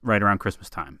diagnosis right around Christmas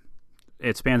time.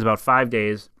 It spans about 5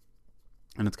 days,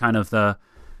 and it's kind of the,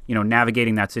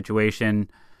 navigating that situation.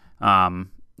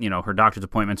 Her doctor's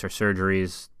appointments, her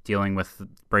surgeries, dealing with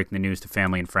breaking the news to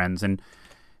family and friends, and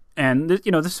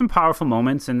there's some powerful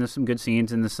moments, and there's some good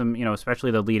scenes, and there's some,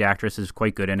 especially the lead actress is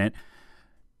quite good in it.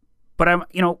 But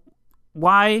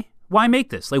why make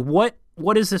this? Like,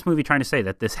 what is this movie trying to say?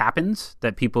 That this happens,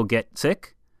 that people get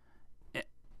sick?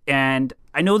 And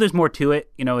I know there's more to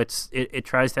it. It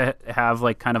tries to have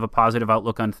like kind of a positive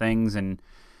outlook on things, and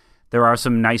there are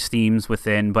some nice themes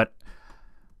within, but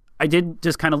I did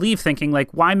just kind of leave thinking,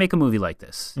 like, why make a movie like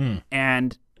this?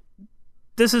 And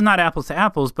this is not apples to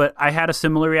apples, but I had a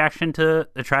similar reaction to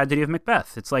The Tragedy of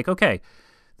Macbeth. It's like, okay,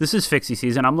 this is Fixie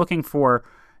season. I'm looking for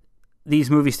these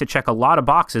movies to check a lot of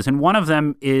boxes, and one of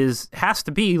them has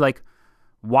to be like,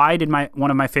 why did one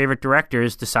of my favorite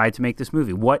directors decide to make this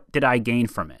movie? What did I gain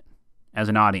from it as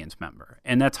an audience member?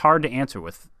 And that's hard to answer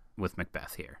with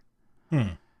Macbeth here.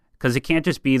 Because it can't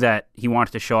just be that he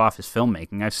wanted to show off his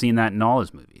filmmaking. I've seen that in all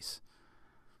his movies.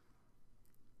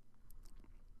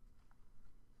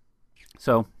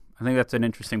 So I think that's an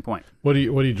interesting point. What are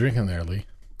you drinking there, Lee?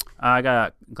 I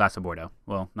got a glass of Bordeaux.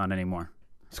 Well, not anymore.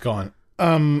 It's gone.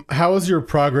 How is your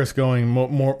progress going,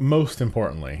 most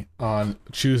importantly, on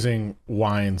choosing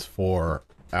wines for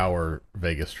our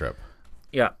Vegas trip?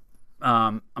 Yeah.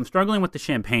 I'm struggling with the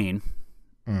champagne.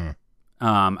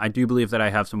 I do believe that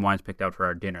I have some wines picked out for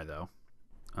our dinner, though.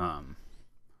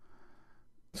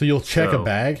 So you'll check a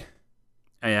bag?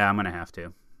 Yeah, I'm going to have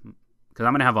to. Because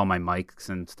I'm going to have all my mics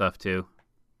and stuff, too.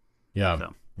 Yeah.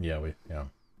 So. Yeah.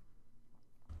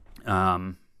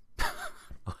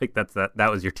 Like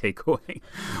that was your takeaway.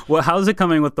 Well, how's it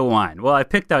coming with the wine? Well, I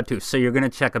picked out 2, so you're going to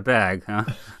check a bag, huh?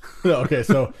 Okay,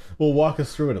 so we'll walk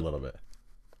us through it a little bit.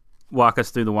 Walk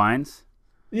us through the wines?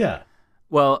 Yeah.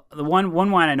 Well, the one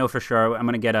wine I know for sure, I'm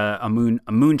going to get a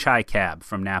moon chai cab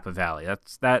from Napa Valley.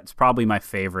 That's probably my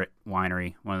favorite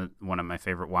winery, one of my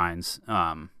favorite wines.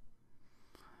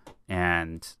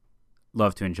 And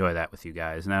love to enjoy that with you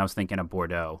guys. And then I was thinking of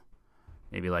Bordeaux,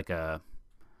 maybe like a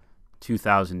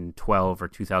 2012 or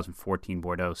 2014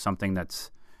 Bordeaux, something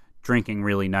that's drinking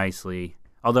really nicely.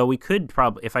 Although we could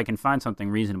probably, if I can find something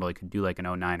reasonable, I could do like an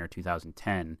 09 or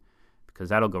 2010, because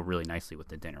that'll go really nicely with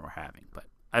the dinner we're having. But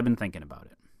I've been thinking about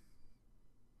it.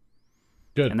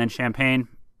 Good. And then champagne,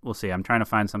 we'll see. I'm trying to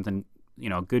find something,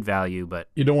 good value, but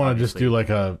you don't want to just do like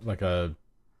a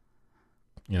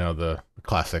the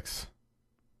classics.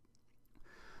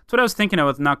 That's what I was thinking of,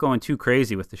 with not going too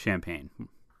crazy with the champagne.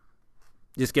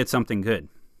 Just get something good.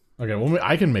 Okay, well,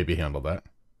 I can maybe handle that.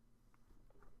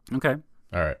 Okay.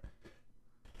 All right.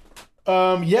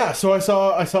 Yeah. So I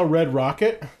saw Red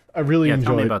Rocket. I really enjoyed.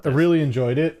 Tell me about this. I really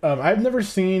enjoyed it. I've never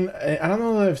seen. I don't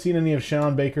know that I've seen any of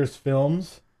Sean Baker's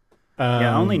films. I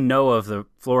only know of the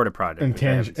Florida Project and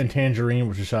Tangerine,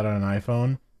 which was shot on an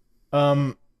iPhone.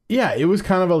 Yeah, it was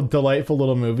kind of a delightful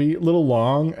little movie, a little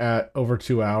long at over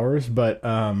 2 hours, but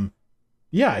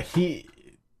yeah,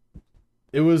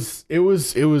 it was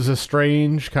a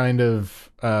strange kind of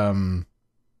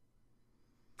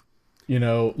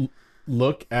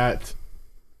look at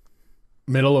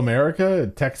middle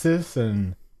America, Texas,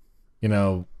 and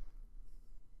the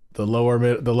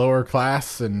lower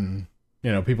class, and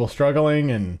people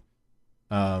struggling, and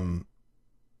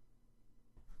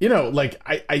like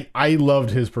I loved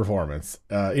his performance.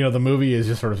 The movie is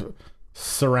just sort of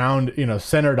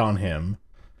centered on him,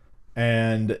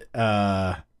 and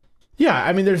yeah,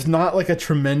 I mean, there's not like a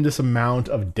tremendous amount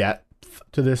of depth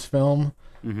to this film.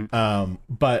 Mm-hmm.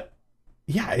 But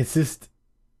yeah, it's just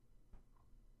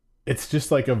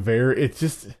like yeah,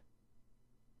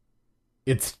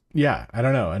 I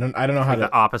don't know. I don't know how to.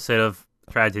 The opposite of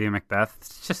Tragedy of Macbeth.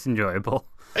 It's just enjoyable.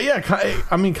 Yeah,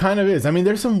 I mean, kind of is. I mean,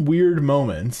 there's some weird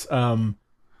moments. And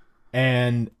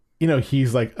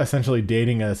he's like essentially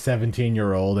dating a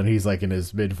 17-year-old, and he's like in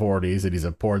his mid-40s, and he's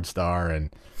a porn star,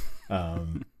 and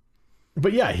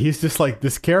but yeah, he's just like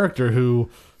this character who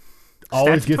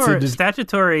always gets into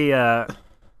statutory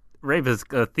rape is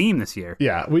a theme this year.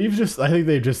 Yeah, I think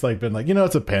they've just like been like,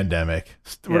 it's a pandemic.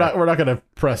 We're not going to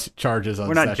press charges on.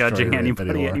 We're not judging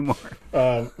anybody anymore.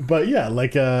 But yeah,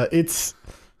 like it's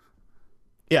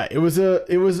a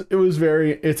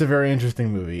very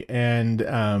interesting movie,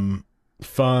 and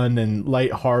fun and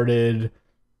lighthearted,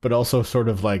 but also sort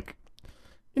of like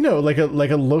like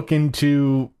a look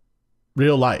into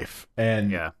real life,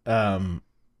 and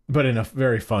but in a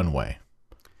very fun way.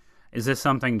 Is this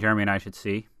something Jeremy and I should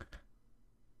see?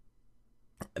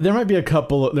 There might be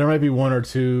one or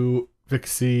two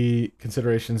Fixie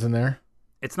considerations in there.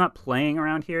 it's not playing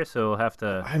around here, so we'll have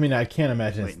to. I mean, I can't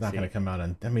imagine wait it's and not see. going to come out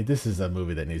on. I mean, this is a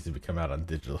movie that needs to come out on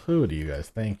digital. Who do you guys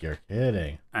think you're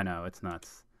kidding? I know it's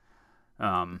nuts.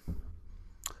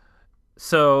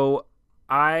 So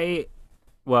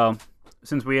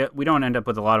since we don't end up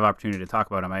with a lot of opportunity to talk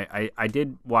about them, I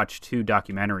did watch 2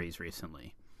 documentaries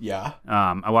recently. Yeah.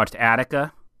 I watched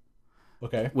Attica,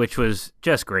 Okay. which was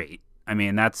just great. I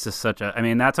mean, that's just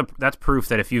that's proof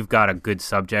that if you've got a good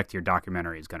subject, your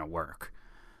documentary is going to work.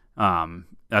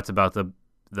 That's about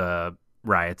the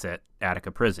riots at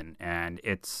Attica Prison, and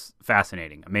it's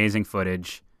fascinating. Amazing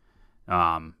footage,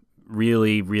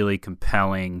 really, really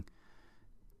compelling,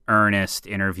 earnest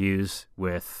interviews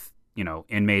with,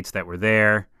 inmates that were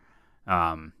there,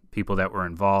 people that were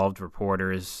involved,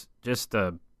 reporters, just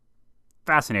a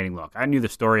fascinating look. I knew the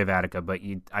story of Attica, but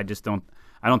I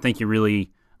don't think you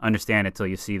really understand it till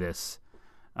you see this,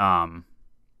 and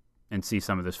see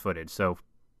some of this footage. So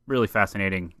really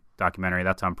fascinating documentary.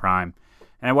 That's on Prime.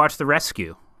 And I watched The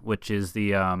Rescue, which is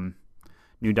the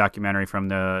new documentary from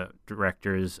the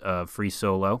directors of Free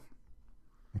Solo.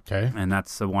 Okay. And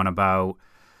that's the one about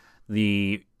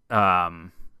the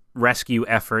rescue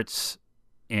efforts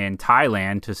in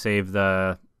Thailand to save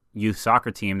the youth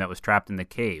soccer team that was trapped in the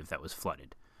cave that was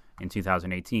flooded in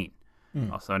 2018.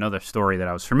 Also another story that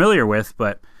I was familiar with,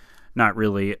 but not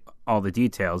really all the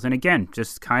details. And again,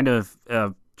 just kind of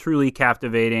a truly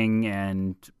captivating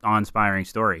and awe-inspiring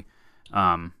story.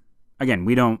 Again,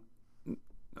 we don't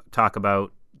talk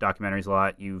about documentaries a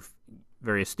lot. You've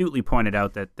very astutely pointed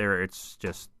out that it's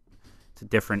a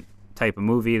different type of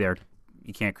movie.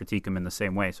 You can't critique them in the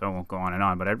same way, so I won't go on and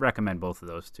on. But I'd recommend both of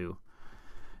those to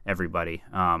everybody.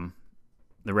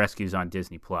 The Rescue's on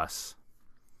Disney Plus.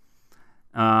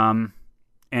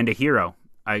 And A Hero.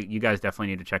 You guys definitely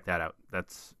need to check that out.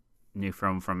 That's new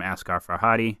from Asghar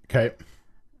Farhadi. Okay.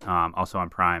 Also on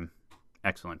Prime.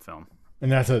 Excellent film.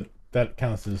 And that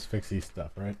counts as Fixies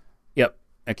stuff, right? Yep.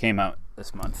 It came out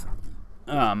this month.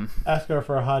 Asghar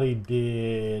Farhadi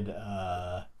did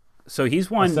So he's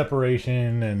won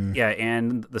Separation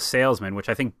and The Salesman, which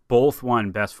I think both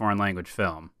won Best Foreign Language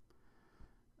Film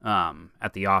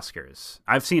at the Oscars.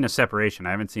 I've seen A Separation.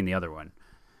 I haven't seen the other one.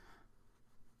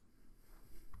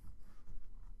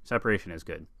 Separation is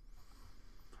good.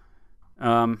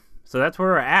 So that's where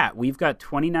we're at. We've got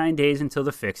 29 days until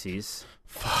the Fixies.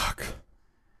 Fuck.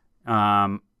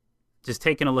 Just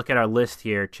taking a look at our list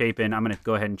here, Chapin, I'm going to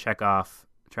go ahead and check off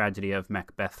Tragedy of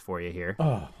Macbeth for you here.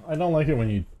 Oh, I don't like it when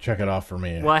you check it off for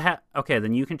me. Well, okay,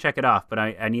 then you can check it off, but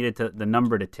I needed the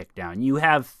number to tick down. You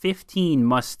have 15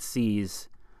 must-sees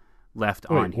left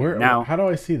on here. Now, how do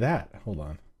I see that? Hold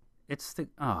on. It's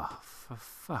for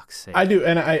fuck's sake. I do,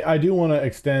 and I do want to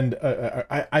extend.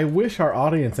 I wish our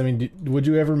audience. I mean, would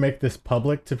you ever make this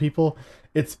public to people?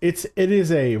 It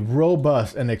is a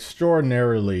robust and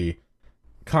extraordinarily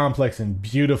complex and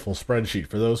beautiful spreadsheet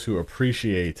for those who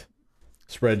appreciate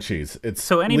spreadsheets.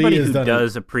 So anybody who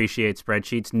does appreciate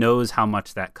spreadsheets knows how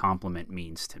much that compliment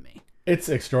means to me. It's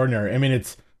extraordinary. I mean,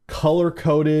 it's color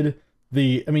coded.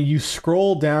 You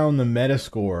scroll down the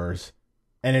Metascores,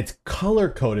 and it's color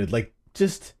coded. Like,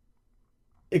 just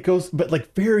it goes, but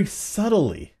like very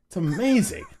subtly. It's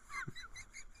amazing.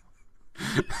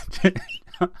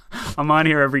 I'm on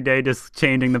here every day, just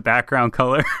changing the background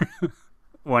color,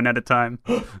 one at a time.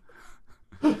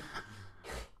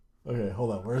 Okay,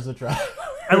 hold on. Where's the track?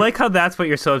 I like how that's what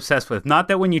you're so obsessed with. Not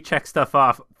that when you check stuff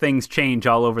off, things change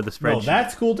all over the spreadsheet. No,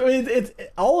 that's cool too. It's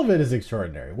all of it is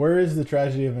extraordinary. Where is the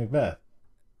Tragedy of Macbeth?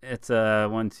 It's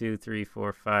 1, 2, 3,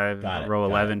 4, 5, row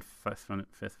 11, fifth round.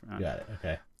 Got it.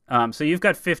 Okay. So you've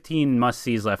got 15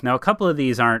 must-sees left. Now, a couple of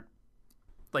these aren't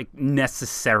like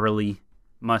necessarily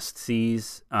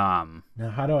must-sees. Now,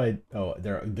 how do I? Oh,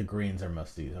 the greens are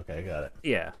must-sees. Okay, I got it.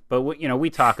 Yeah, but we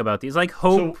talk about these like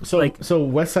Hope. So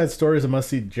West Side Story is a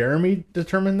must-see. Jeremy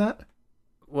determined that.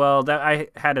 Well, that I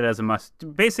had it as a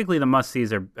must. Basically, the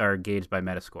must-sees are gauged by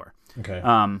Metascore. Okay.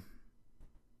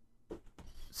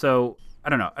 So I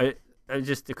don't know. It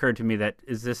just occurred to me that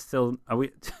is this still?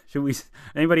 Should we?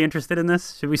 Anybody interested in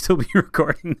this? Should we still be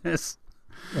recording this?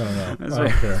 I don't know. As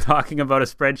we're talking about a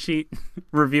spreadsheet,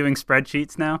 reviewing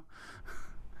spreadsheets now.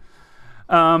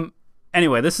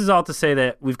 Anyway, this is all to say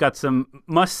that we've got some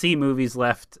must-see movies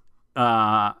left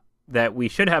that we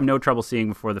should have no trouble seeing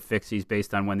before the Fixies,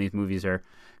 based on when these movies are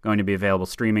going to be available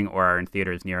streaming or are in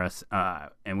theaters near us.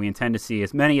 And we intend to see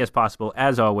as many as possible,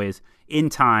 as always, in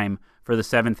time for the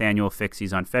 7th annual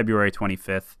Fixies on February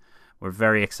 25th. We're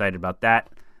very excited about that.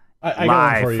 I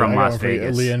got one for you. From Las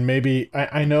Vegas. Leon, maybe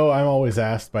I know I'm always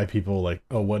asked by people like,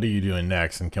 oh, what are you doing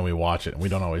next? And can we watch it? And we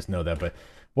don't always know that, but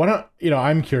Why don't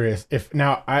I'm curious if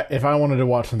I wanted to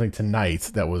watch something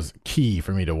tonight that was key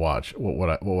for me to watch, what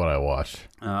would I watch?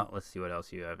 Let's see what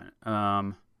else you haven't.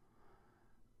 I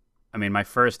mean, my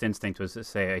first instinct was to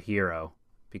say A Hero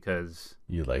because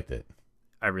You liked it.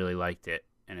 I really liked it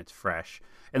and it's fresh.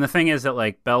 And the thing is that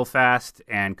like Belfast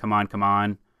and Come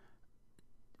On,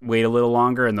 wait a little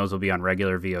longer and those will be on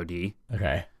regular VOD.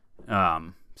 Okay.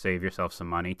 Save yourself some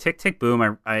money. Tick, Tick,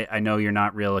 Boom. I know you're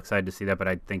not real excited to see that, but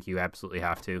I think you absolutely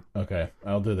have to. Okay,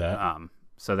 I'll do that.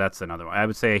 So that's another one. I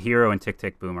would say A Hero and Tick,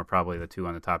 Tick, Boom are probably the two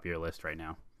on the top of your list right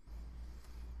now.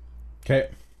 Okay.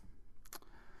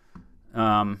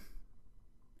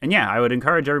 And yeah, I would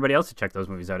encourage everybody else to check those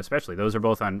movies out, especially. Those are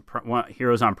both on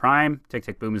Heroes on Prime. Tick,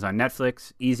 Tick, Boom is on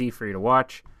Netflix. Easy for you to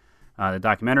watch. The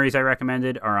documentaries I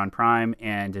recommended are on Prime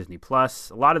and Disney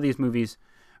Plus. A lot of these movies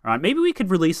are on. Maybe we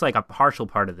could release like a partial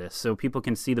part of this so people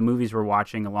can see the movies we're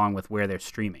watching along with where they're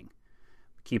streaming.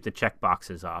 Keep the check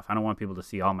boxes off. I don't want people to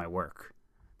see all my work.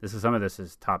 Some of this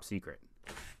is top secret.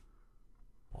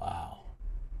 Wow.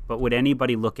 But would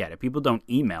anybody look at it? People don't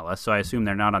email us, so I assume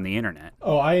they're not on the internet.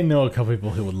 Oh, I know a couple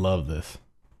people who would love this.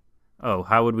 Oh,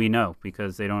 how would we know?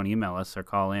 Because they don't email us or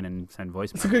call in and send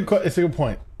voicemails. It's a good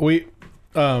point.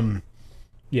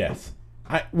 Yes.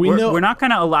 We're not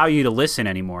going to allow you to listen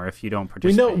anymore if you don't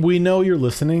participate. We know you're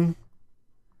listening,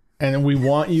 and we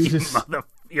want you to.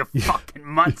 You fucking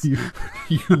mutts. You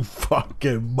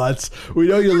fucking mutts. We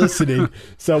know you're listening,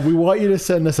 so we want you to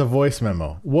send us a voice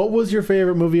memo. What was your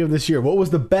favorite movie of this year? What was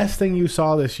the best thing you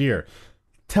saw this year?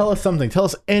 Tell us something. Tell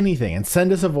us anything, and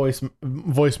send us a voice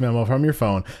memo from your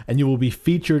phone, and you will be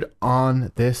featured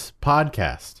on this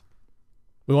podcast.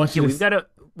 We want you.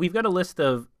 We've got a list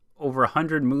of over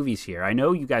 100 movies here. I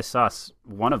know you guys saw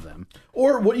one of them,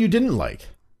 or what you didn't like.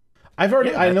 I've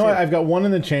got one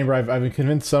in the chamber. I've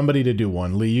convinced somebody to do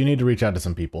one. Lee, you need to reach out to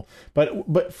some people.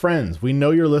 But friends, we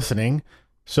know you're listening,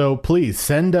 so please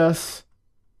send us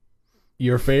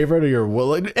your favorite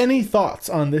or any thoughts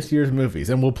on this year's movies,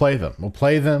 and we'll play them. We'll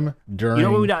play them during. You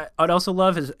know what I'd also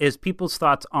love is people's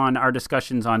thoughts on our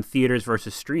discussions on theaters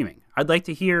versus streaming. I'd like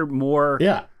to hear more.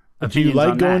 Yeah. Do you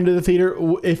like going to the theater?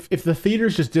 If the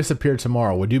theaters just disappeared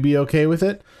tomorrow, would you be okay with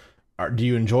it? Do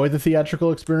you enjoy the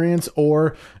theatrical experience,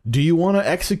 or do you want to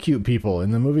execute people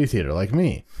in the movie theater like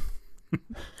me?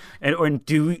 Or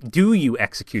do you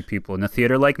execute people in the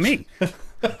theater like me?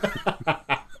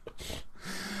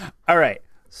 All right.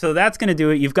 So that's going to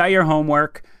do it. You've got your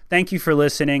homework. Thank you for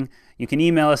listening. You can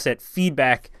email us at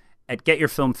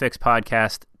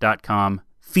feedback@getyourfilmfixpodcast.com.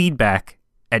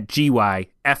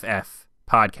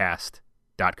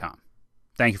 feedback@gyffpodcast.com.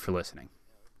 Thank you for listening.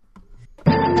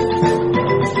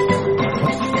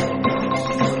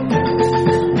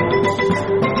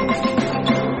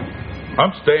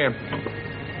 I'm staying.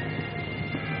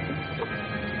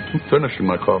 I'm finishing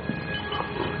my coffee.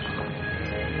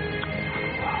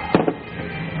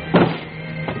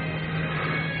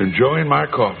 Enjoying my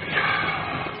coffee.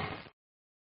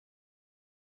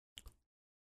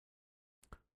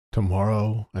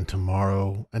 Tomorrow and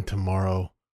tomorrow and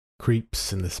tomorrow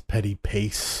creeps in this petty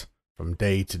pace from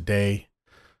day to day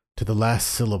to the last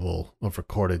syllable of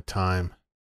recorded time.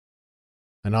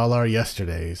 And all our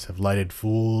yesterdays have lighted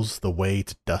fools the way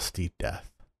to dusty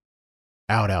death.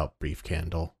 Out, brief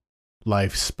candle,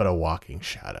 life's but a walking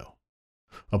shadow.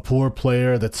 A poor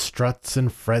player that struts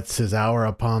and frets his hour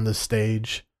upon the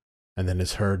stage, and then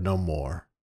is heard no more.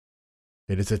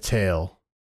 It is a tale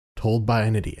told by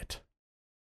an idiot,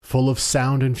 full of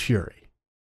sound and fury,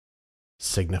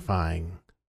 signifying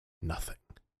nothing.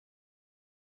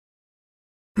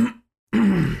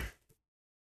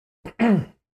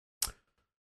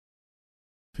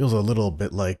 Feels a little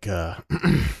bit like doing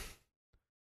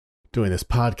this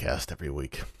podcast every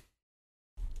week.